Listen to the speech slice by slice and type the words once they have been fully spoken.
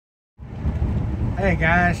Hey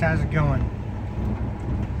guys, how's it going?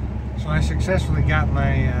 So I successfully got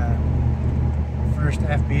my first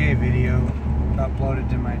FBA video uploaded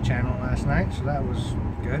to my channel last night, so that was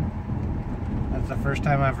good. That's the first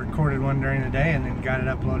time I've recorded one during the day and then got it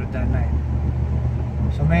uploaded that night.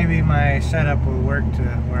 So maybe my setup will work to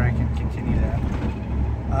where I can continue that.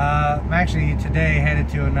 I'm actually today headed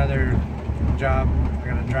to another job. I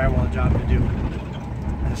got a drywall job to do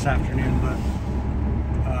this afternoon, but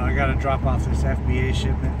I got to drop off this FBA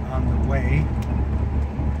shipment on the way.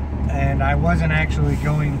 And I wasn't actually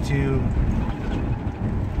going to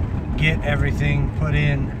get everything put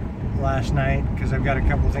in last night because I've got a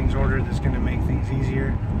couple things ordered that's going to make things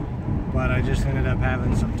easier. But I just ended up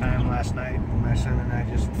having some time last night. My son and I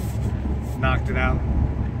just knocked it out,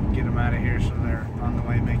 get them out of here so they're on the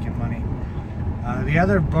way making money. The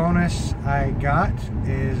other bonus I got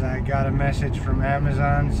is I got a message from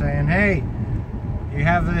Amazon saying, hey, you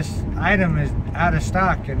have this item is out of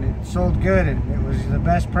stock and it sold good and it was the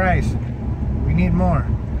best price. We need more.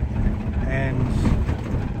 And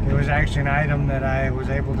it was actually an item that I was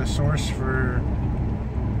able to source for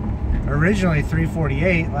originally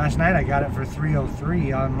 $3.48. Last night I got it for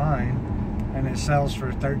 $3.03 online and it sells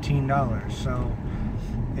for $13. So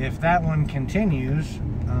if that one continues,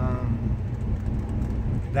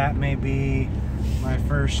 that may be my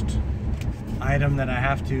first item that I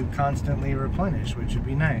have to constantly replenish, which would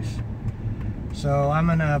be nice. So I'm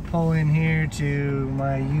gonna pull in here to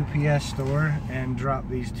my UPS store and drop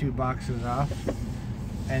these 2 boxes off,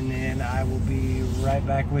 and then I will be right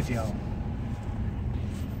back with y'all.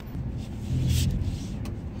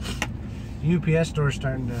 UPS store is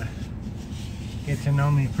starting to get to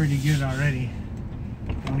know me pretty good already.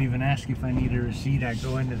 Don't even ask if I need a receipt. I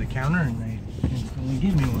go into the counter and they instantly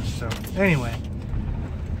give me one. So anyway,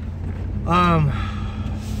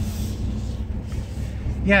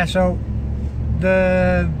 yeah, so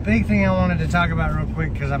the big thing I wanted to talk about real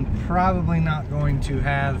quick, because I'm probably not going to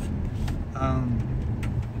have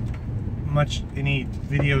any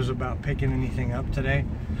videos about picking anything up today.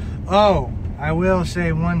 Oh, I will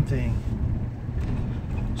say one thing.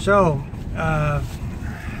 So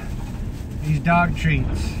these dog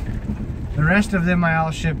treats, the rest of them I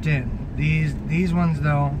all shipped in. These ones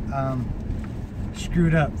though,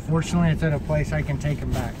 screwed up. Fortunately, it's at a place I can take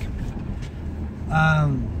them back.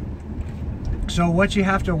 So what you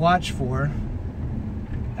have to watch for,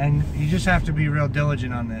 and you just have to be real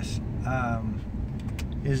diligent on this,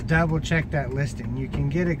 is double check that listing. You can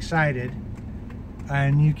get excited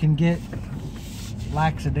and you can get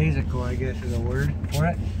lackadaisical, I guess is a word for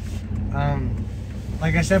it.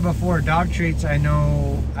 Like I said before, dog treats, I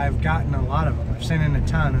know I've gotten a lot of them. I've sent in a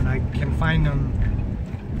ton and I can find them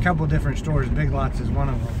a couple different stores. Big Lots is one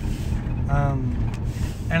of them.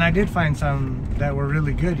 And I did find some that were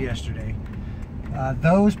really good yesterday.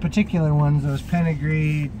 Those particular ones, those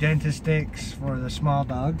pedigree dentist sticks for the small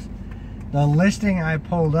dogs, the listing I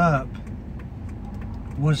pulled up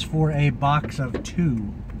was for a box of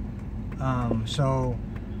 2.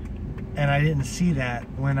 And I didn't see that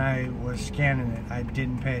when I was scanning it. I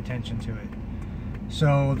didn't pay attention to it.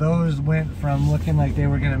 So those went from looking like they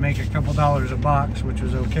were going to make a couple dollars a box, which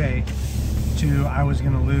was okay, to I was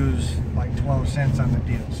going to lose like 12 cents on the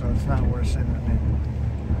deal. So it's not worth sending them in.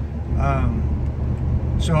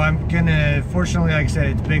 So I'm going to, fortunately, like I said,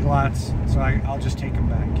 it's Big Lots, so I'll just take them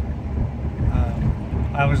back.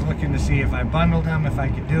 I was looking to see if I bundled them, if I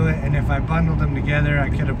could do it, and if I bundled them together, I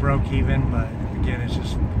could have broke even, but again, it's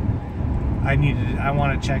just, I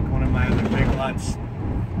want to check one of my other Big Lots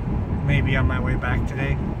maybe on my way back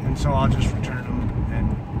today, and so I'll just return them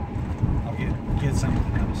and I'll get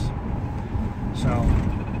something else. So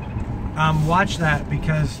watch that,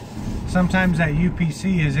 because sometimes that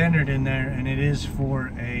UPC is entered in there and it is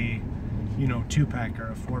for a 2-pack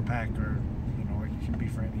or a 4-pack, or it can be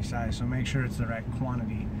for any size, so make sure it's the right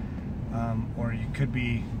quantity, or you could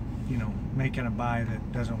be making a buy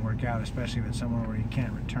that doesn't work out, especially if it's somewhere where you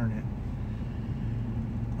can't return it.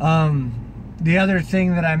 The other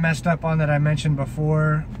thing that I messed up on that I mentioned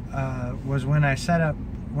before was when I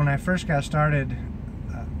first got started,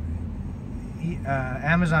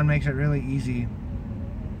 Amazon makes it really easy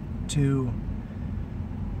to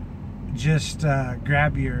just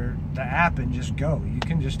grab the app and just go. You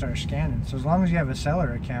can just start scanning. So as long as you have a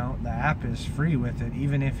seller account, the app is free with it,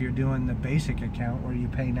 even if you're doing the basic account where you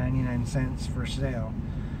pay 99 cents for sale.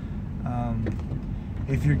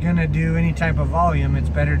 If you're gonna do any type of volume, it's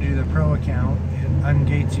better to do the pro account. It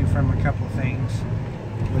ungates you from a couple things,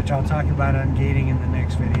 which I'll talk about ungating in the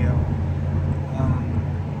next video.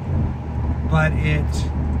 But it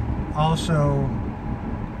also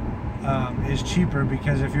is cheaper,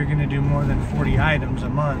 because if you're going to do more than 40 items a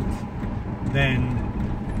month, then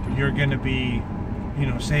you're going to be, you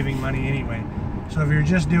know, saving money anyway. So if you're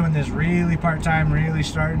just doing this really part-time, really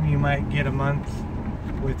starting, you might get a month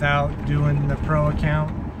without doing the pro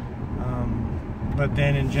account. But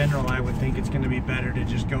then in general, I would think it's going to be better to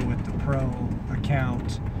just go with the pro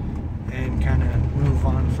account and kind of move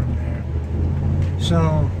on from there.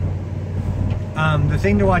 So the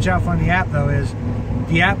thing to watch out for on the app though is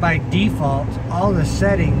the app by default, all the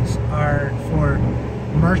settings are for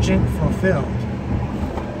merchant fulfilled.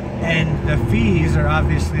 And the fees are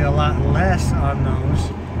obviously a lot less on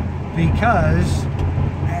those because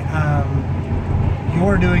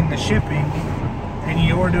you're doing the shipping and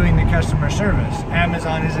you're doing the customer service.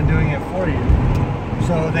 Amazon isn't doing it for you.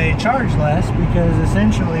 So they charge less because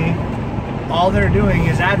essentially all they're doing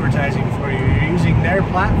is advertising for you. You're using their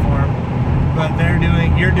platform, but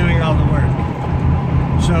you're doing all the work.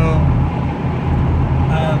 So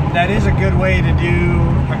that is a good way to do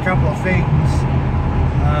a couple of things.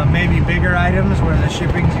 Maybe bigger items where the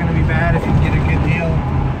shipping's going to be bad. If you can get a good deal,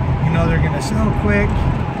 you know they're going to sell quick,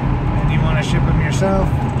 and you want to ship them yourself,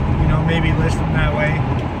 you know, maybe list them that way.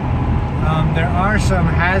 There are some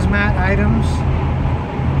hazmat items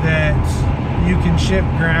that you can ship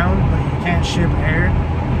ground, but you can't ship air,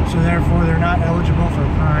 so therefore they're not eligible for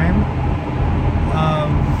Prime,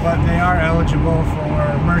 but they are eligible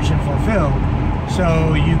for merchant fulfilled,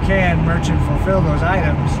 so you can merchant fulfill those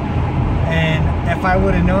items. And if I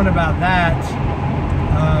would have known about that,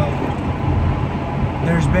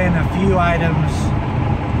 there's been a few items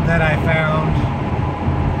that I found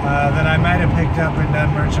that I might have picked up and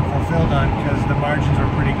done merchant fulfilled on, because the margins were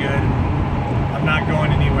pretty good. I'm not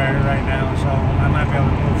going anywhere right now, so I might be able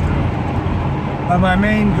to move through. But my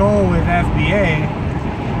main goal with FBA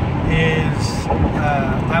is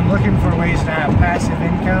I'm looking for ways to have passive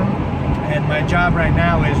income, and my job right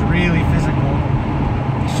now is really physical.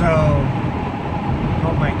 So I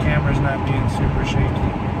hope my camera's not being super shaky.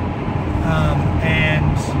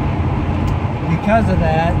 And because of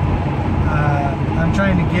that, I'm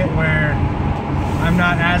trying to get where I'm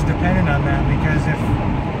not as dependent on that, because if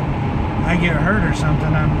I get hurt or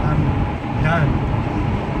something, I'm done.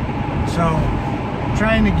 So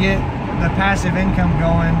trying to get the passive income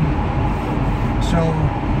going, so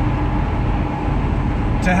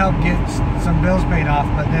to help get some bills paid off,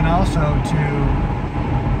 but then also to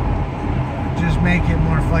just make it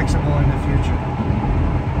more flexible in the future.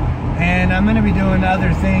 And I'm going to be doing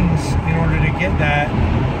other things in order to get that.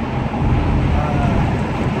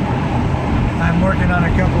 I'm working on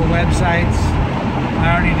a couple of websites.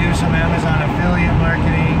 I already do some Amazon affiliate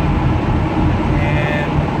marketing and,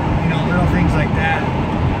 you know, little things like that.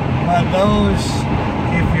 But those,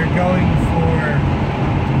 if you're going for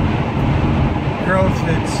growth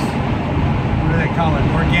that's, what do they call it,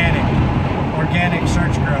 organic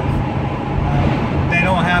search growth, they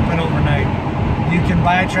don't happen overnight. You can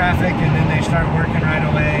buy traffic and then they start working right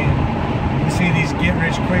away. You see these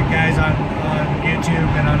get-rich-quick guys on YouTube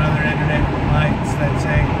and on other internet sites that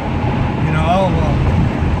say, you know, oh, well,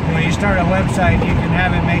 when you start a website, you can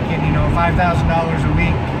have it making, you know, $5,000 a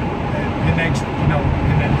week the next, you know,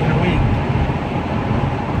 in a week.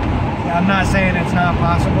 I'm not saying it's not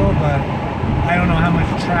possible, but I don't know how much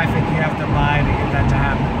traffic you have to buy to get that to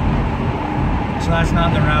happen. So that's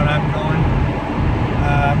not the route I'm going.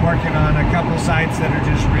 I'm working on a couple sites that are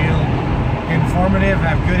just real informative,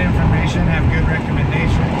 have good information, have good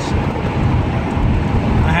recommendations.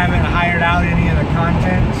 I haven't hired out any of the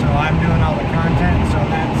content, so I'm doing all the content, so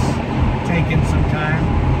that's taken some time.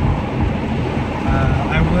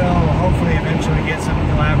 I will hopefully eventually get some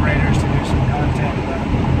collaborators to do some content, but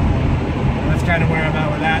that's kind of where I'm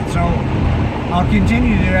at with that. So I'll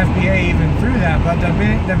continue to do FBA even through that, but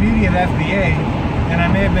the beauty of FBA, and I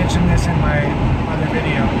may have mentioned this in my other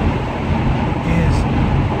video, is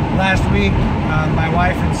last week my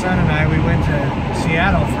wife and son and I, we went to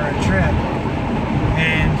Seattle for a trip,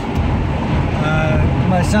 and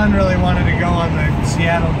my son really wanted to go on the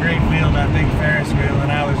Seattle Great Wheel, that big Ferris wheel,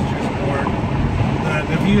 and I was just bored.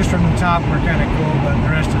 The views from the top were kind of cool, but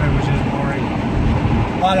the rest of it was just boring.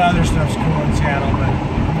 A lot of other stuff's cool in Seattle, but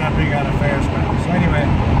I'm not big on a Ferris wheel. So anyway,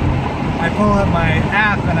 I pull up my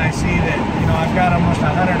app and I see that, you know, I've got almost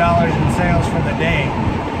 $100 in sales for the day,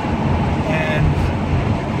 and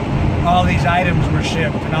all these items were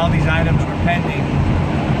shipped and all these items were pending,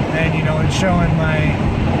 and, you know, it's showing my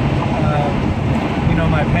you know,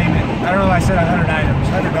 my payment. I don't know if I said 100 items,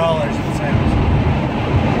 $100 in sales.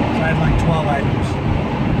 So I had like 12 items,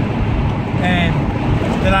 and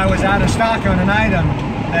that I was out of stock on an item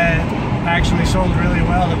that actually sold really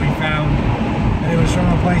well that we found. And It was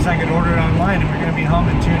from a place I could order it online, and we're going to be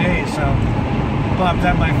home in 2 days. So popped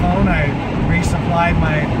up my phone, I resupplied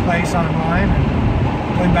my place online,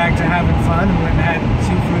 and went back to having fun and went and had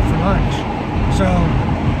seafood for lunch. So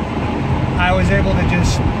I was able to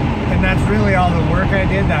just, and that's really all the work I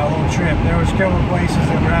did that whole trip. There was a couple of places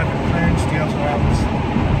that were having clearance deals where I was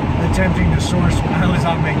attempting to source when I was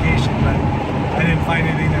on vacation, but I didn't find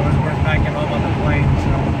anything that was worth backing home on the plane.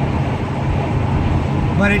 So,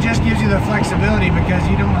 but it just gives you the flexibility because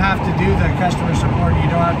you don't have to do the customer support, you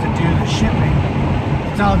don't have to do the shipping.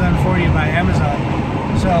 It's all done for you by Amazon.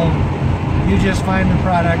 So you just find the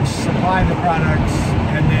products, supply the products,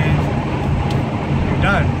 and then you're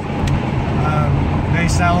done. They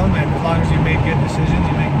sell them, and as long as you make good decisions,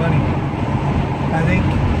 you make money. I think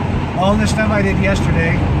all the stuff I did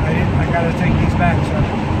yesterday, I gotta take these back, so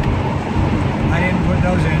I didn't put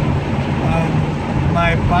those in.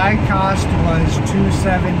 My buy cost was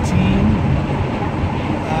 $217,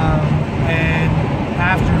 and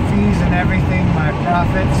after fees and everything, my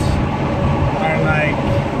profits are like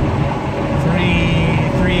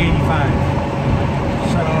 $385.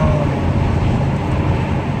 So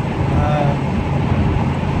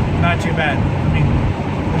not too bad. I mean,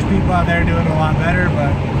 there's people out there doing a lot better,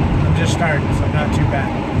 but I'm just starting, so not too bad.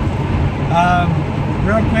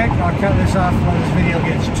 Real quick, I'll cut this off before this video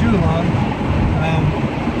gets too long.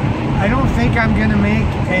 I don't think I'm gonna make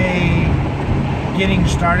a getting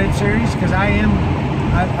started series because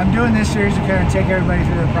I'm doing this series to kind of take everybody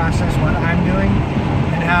through the process, what I'm doing,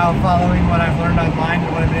 and how following what I've learned online and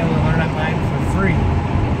what I've been able to learn online for free.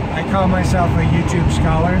 I call myself a YouTube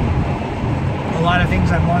scholar. A lot of things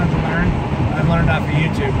I've wanted to learn, I've learned off of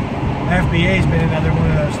YouTube. FBA has been another one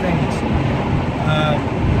of those things.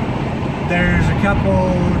 There's a couple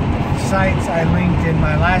sites I linked in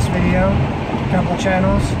my last video, a couple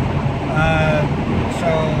channels. So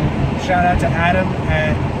shout out to Adam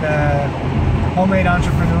at Homemade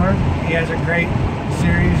Entrepreneur. He has a great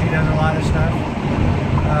series. He does a lot of stuff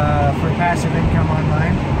for passive income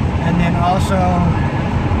online. And then also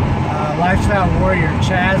Lifestyle Warrior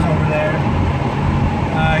Chaz over there.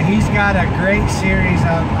 He's got a great series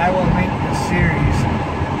of, I will link the series,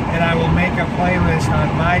 and I will make a playlist on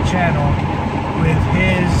my channel with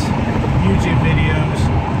his YouTube videos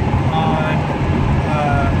on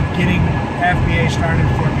getting FBA started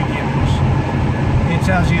for beginners. It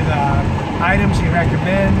tells you the items he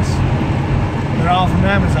recommends. They're all from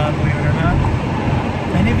Amazon, believe it or not.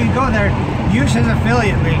 And if you go there, use his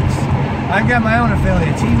affiliate links. I've got my own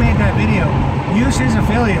affiliates. He made that video. Use his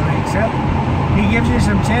affiliate links. Yep. He gives you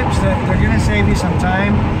some tips that they're going to save you some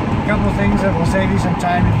time. A couple things that will save you some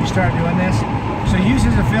time if you start doing this. So use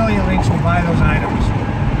his affiliate links to buy those items.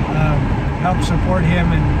 Help support him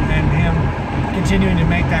and him continuing to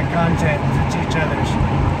make that content to teach others.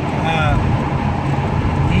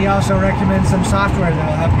 He also recommends some software that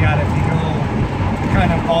will help you out if you go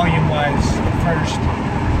kind of volume-wise first.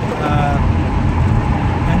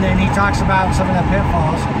 And then he talks about some of the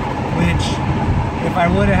pitfalls, which if I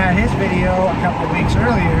would have had his video a couple of weeks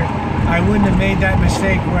earlier, I wouldn't have made that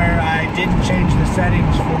mistake where I didn't change the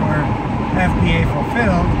settings for FBA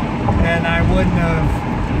fulfilled, and I wouldn't have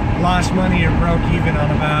lost money or broke even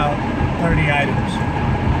on about 30 items.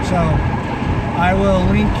 So I will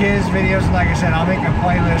link his videos. Like I said, I'll make a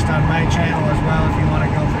playlist on my channel as well if you want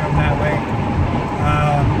to go through them that way.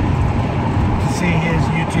 To see his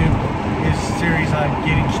YouTube, his series on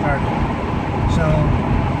getting started. So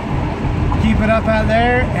keep it up out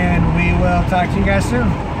there, and we will talk to you guys soon.